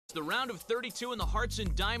The round of 32 in the Hearts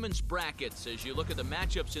and Diamonds brackets. As you look at the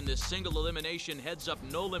matchups in this single elimination heads-up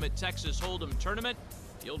no-limit Texas Hold'em tournament,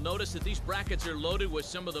 you'll notice that these brackets are loaded with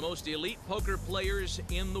some of the most elite poker players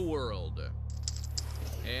in the world.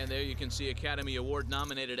 And there you can see Academy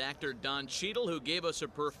Award-nominated actor Don Cheadle, who gave us a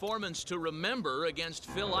performance to remember against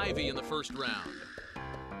Phil Ivey in the first round.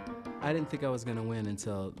 I didn't think I was going to win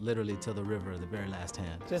until literally till the river, the very last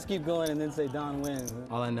hand. Just keep going and then say Don wins.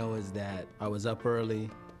 All I know is that I was up early,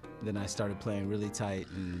 then I started playing really tight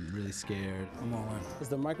and really scared. I'm all in. Is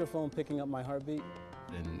the microphone picking up my heartbeat?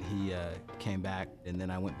 And he came back, and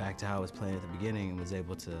then I went back to how I was playing at the beginning and was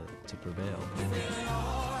able to prevail. Good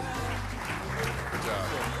job.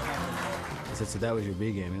 I said, so that was your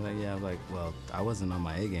B game? He's like, yeah. I'm like, well, I wasn't on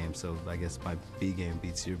my A game, so I guess my B game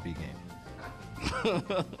beats your B game.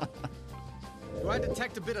 Do I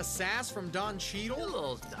detect a bit of sass from Don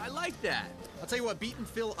Cheadle? I like that. I'll tell you what, beating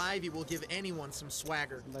Phil Ivey will give anyone some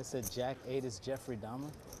swagger. I said Jack 8 is Jeffrey Dahmer.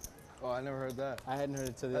 Oh, I never heard that. I hadn't heard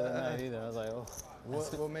it till the other night either. I was like, oh.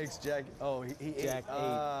 What makes Jack? Oh, he Jack 8.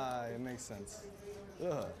 Ah, it makes sense.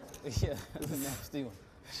 Ugh. Yeah, that's a nasty one.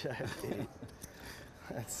 Jack 8.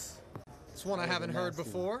 That's one I haven't heard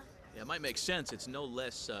before. Yeah, it might make sense. It's no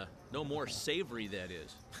less, no more savory, that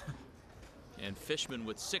is. And Fishman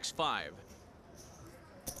with 6-5.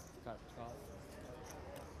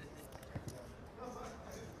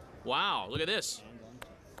 Wow, look at this.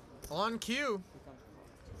 On cue.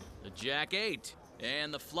 The Jack 8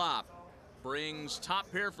 and the flop brings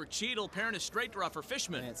top pair for Cheadle, pairing a straight draw for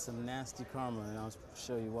Fishman. Man, it's some nasty karma, and I'll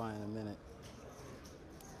show you why in a minute.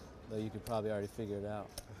 Though you could probably already figure it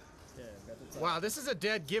out. Wow, this is a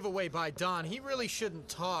dead giveaway by Don. He really shouldn't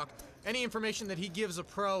talk. Any information that he gives a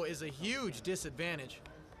pro is a huge disadvantage.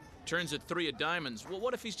 Turns at 3 of diamonds. Well,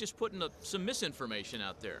 what if he's just putting some misinformation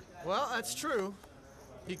out there? Well, that's true.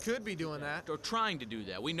 He could be doing that. Or trying to do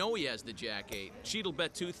that. We know he has the Jack 8. Cheadle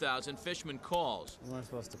bet 2,000. Fishman calls. You weren't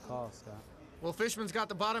supposed to call, Scott. Well, Fishman's got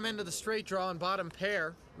the bottom end of the straight draw and bottom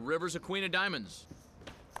pair. River's a queen of diamonds.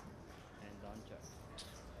 And Don check.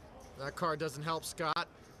 That card doesn't help Scott.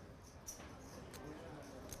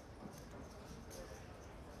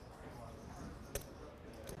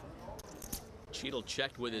 Cheadle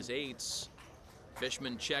checked with his 8s.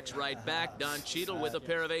 Fishman checks right back. Don Cheadle with a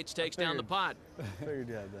pair of 8s takes down the pot. I figured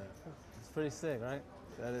you had that. It's pretty sick, right?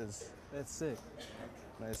 That is. That's sick.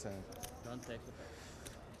 Nice hand. Don takes the pair.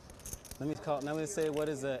 Let me call. Let me say, what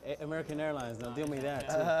is American Airlines? Now deal me that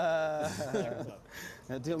too.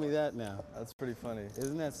 Now deal me that now. That's pretty funny.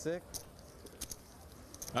 Isn't that sick?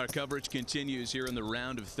 Our coverage continues here in the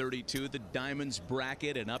round of 32. The Diamonds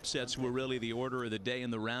bracket, and upsets were really the order of the day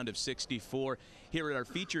in the round of 64. Here at our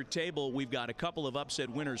featured table, we've got a couple of upset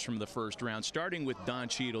winners from the first round, starting with Don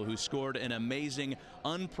Cheadle, who scored an amazing,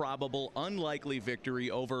 improbable, unlikely victory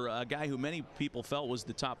over a guy who many people felt was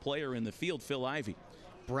the top player in the field, Phil Ivey.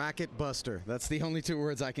 Bracket buster. That's the only 2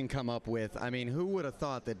 words I can come up with. I mean, who would have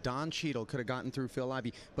thought that Don Cheadle could have gotten through Phil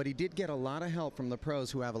Ivey? But he did get a lot of help from the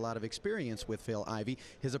pros who have a lot of experience with Phil Ivey.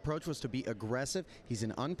 His approach was to be aggressive. He's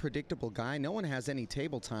an unpredictable guy. No one has any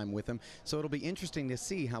table time with him. So it'll be interesting to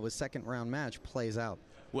see how his second round match plays out.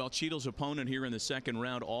 Well, Cheadle's opponent here in the second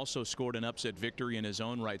round also scored an upset victory in his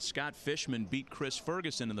own right. Scott Fishman beat Chris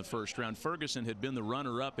Ferguson in the first round. Ferguson had been the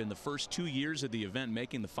runner-up in the first 2 years of the event,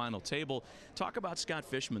 making the final table. Talk about Scott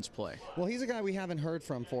Fishman's play. Well, he's a guy we haven't heard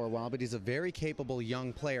from for a while, but he's a very capable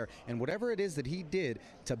young player. And whatever it is that he did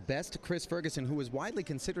to best Chris Ferguson, who is widely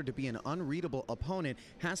considered to be an unreadable opponent,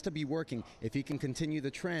 has to be working. If he can continue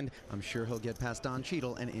the trend, I'm sure he'll get past Don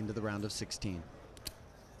Cheadle and into the round of 16.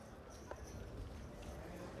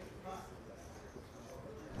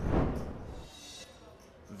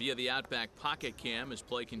 Via the Outback Pocket Cam as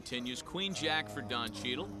play continues. Queen Jack for Don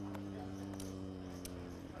Cheadle.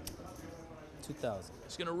 2,000.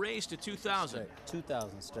 It's going to raise to 2,000.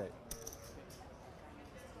 2,000 straight.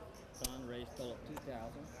 Don raised Philip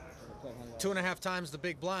 2,000. 2.5 times the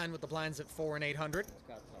big blind with the blinds at 4 and 800.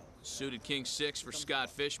 Suited King 6 for Scott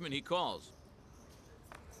Fishman. He calls.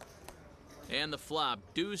 And the flop.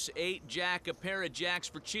 Deuce 8 Jack, a pair of jacks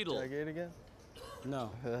for Cheadle. Jack 8 again? No.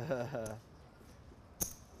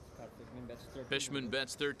 Fishman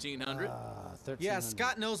bets 1,300. Yeah,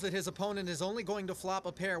 Scott knows that his opponent is only going to flop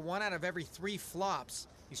a pair 1 out of every 3 flops.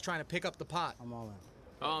 He's trying to pick up the pot. I'm all in.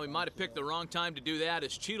 Oh, he might have picked the wrong time to do that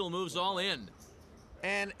as Cheadle moves all in.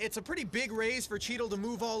 And it's a pretty big raise for Cheadle to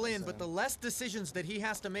move all in, but the less decisions that he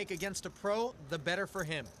has to make against a pro, the better for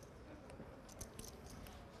him.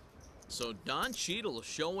 So Don Cheadle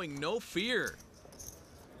showing no fear.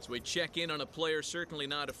 As we check in on a player certainly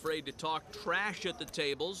not afraid to talk trash at the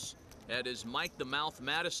tables. That is Mike the Mouth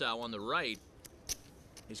Mattisau on the right.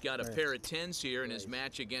 He's got a pair of 10s here in his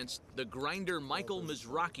match against the grinder Michael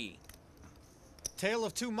Mizrachi. Tale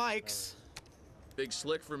of two Mikes. Big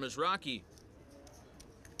slick for Mizrachi.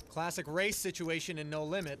 Classic race situation in No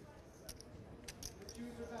Limit.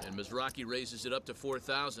 And Mizrachi raises it up to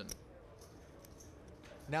 4,000.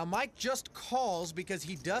 Now Mike just calls because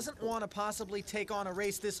he doesn't want to possibly take on a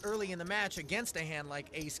race this early in the match against a hand like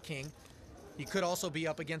Ace-King. He could also be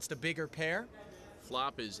up against a bigger pair.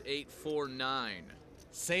 Flop is 8-4-9.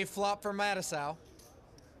 Safe flop for Madsen.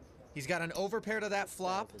 He's got an overpair to that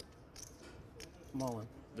flop. Mullen.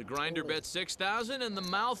 The grinder bets 6,000 and the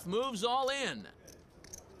mouth moves all in.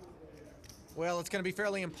 Well, it's going to be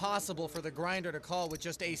fairly impossible for the grinder to call with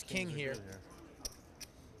just Ace-King here.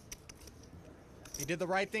 He did the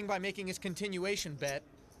right thing by making his continuation bet.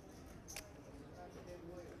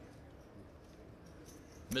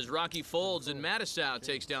 Mizrachi folds and Madsen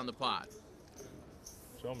takes down the pot.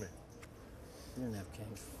 Show me. You didn't have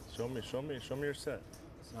kings. Show me your set.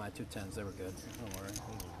 No, I had 2 10s. They were good. Don't worry.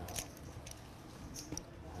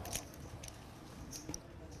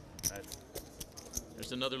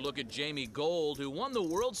 There's another look at Jamie Gold, who won the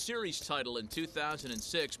World Series title in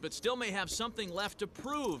 2006, but still may have something left to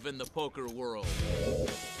prove in the poker world.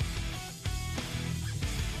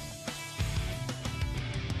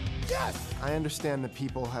 Yes! I understand that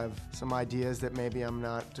people have some ideas that maybe I'm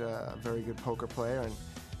not a very good poker player, and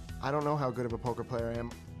I don't know how good of a poker player I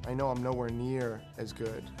am. I know I'm nowhere near as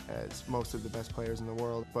good as most of the best players in the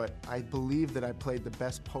world, but I believe that I played the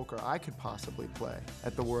best poker I could possibly play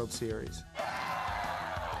at the World Series.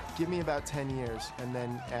 Give me about 10 years and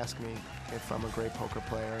then ask me if I'm a great poker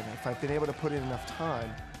player, and if I've been able to put in enough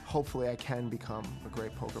time, hopefully I can become a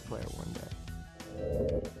great poker player one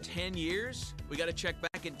day. 10 years? We got to check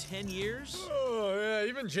back in 10 years? Oh, yeah,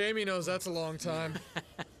 even Jamie knows that's a long time.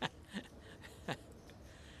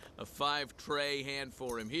 A 5-tray hand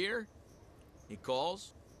for him here. He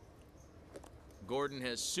calls. Gordon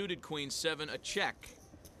has suited Queen 7, a check.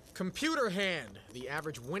 Computer hand, the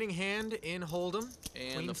average winning hand in Hold'em.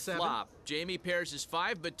 And Queen the 7. flop. Jamie pairs his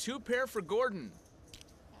 5, but 2 pair for Gordon.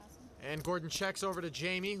 And Gordon checks over to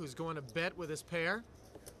Jamie, who's going to bet with his pair.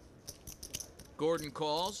 Gordon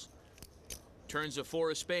calls. Turns a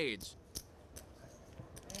 4 of spades.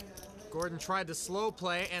 Gordon tried to slow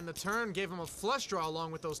play, and the turn gave him a flush draw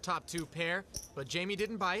along with those top 2 pair, but Jamie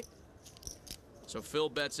didn't bite. So Phil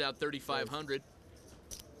bets out 3,500.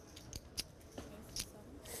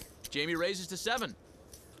 Jamie raises to 7.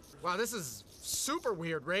 Wow, this is super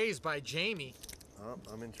weird raise by Jamie. Oh,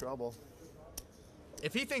 I'm in trouble.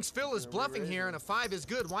 If he thinks Phil is bluffing here and a 5 is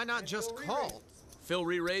good, why not just call? Phil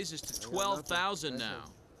re-raises to 12,000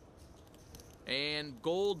 now. And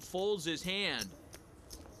Gold folds his hand.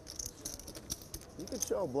 You could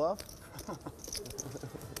show a bluff.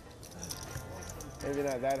 Maybe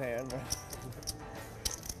not that hand, but...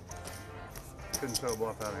 Couldn't show a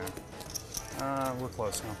bluff out hand. We're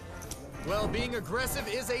close now. Well, being aggressive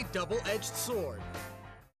is a double-edged sword.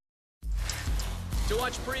 To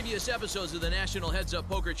watch previous episodes of the National Heads Up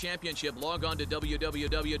Poker Championship, log on to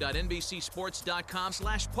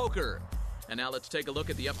www.nbcsports.com/poker. And now let's take a look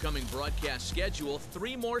at the upcoming broadcast schedule.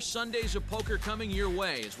 3 more Sundays of poker coming your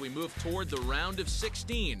way as we move toward the round of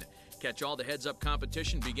 16. Catch all the Heads Up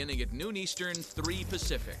competition beginning at noon Eastern, 3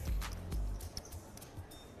 Pacific.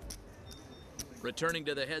 Returning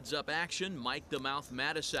to the Heads Up action, Mike the Mouth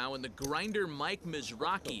Madsen and the grinder Mike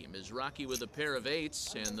Mizrachi. Mizrachi with a pair of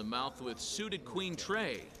 8s and the mouth with suited Queen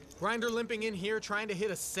Tray. Grinder limping in here, trying to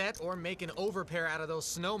hit a set or make an overpair out of those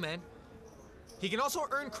snowmen. He can also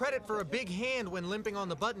earn credit for a big hand when limping on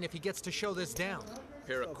the button if he gets to show this down.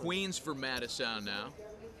 Pair of queens for Madsen now.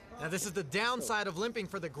 Now this is the downside of limping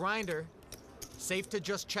for the grinder. Safe to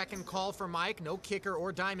just check and call for Mike, no kicker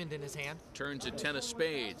or diamond in his hand. Turns a 10 of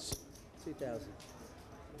spades. 2,000.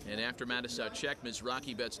 And after Madsen check,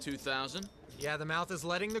 Mizrachi bets 2,000. Yeah, the mouth is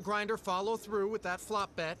letting the grinder follow through with that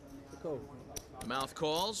flop bet. The mouth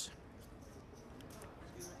calls.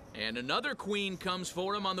 And another queen comes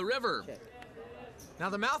for him on the river. Check. Now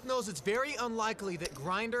the mouth knows it's very unlikely that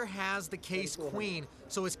grinder has the case queen,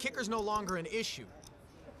 so his kicker's no longer an issue.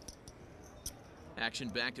 Action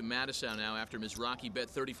back to Madsen now after Mizrachi bet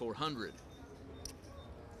 3,400.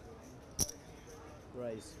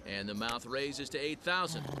 Raise. And the mouth raises to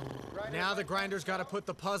 8,000. Now the grinder's got to put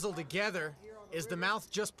the puzzle together. Is the mouth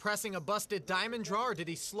just pressing a busted diamond draw, or did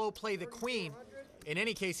he slow play the queen? In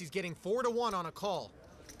any case, he's getting 4-1 on a call.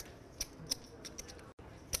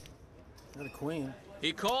 You're the queen.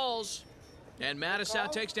 He calls, and Madsen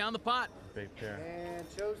takes down the pot. Big pair. And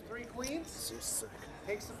chose 3 queens.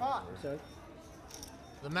 Takes the pot. So,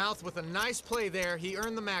 The mouth with a nice play there. He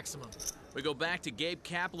earned the maximum. We go back to Gabe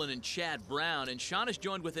Kaplan and Chad Brown, and Shawn is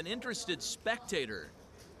joined with an interested spectator.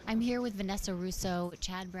 I'm here with Vanessa Russo,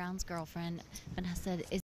 Chad Brown's girlfriend. Vanessa, is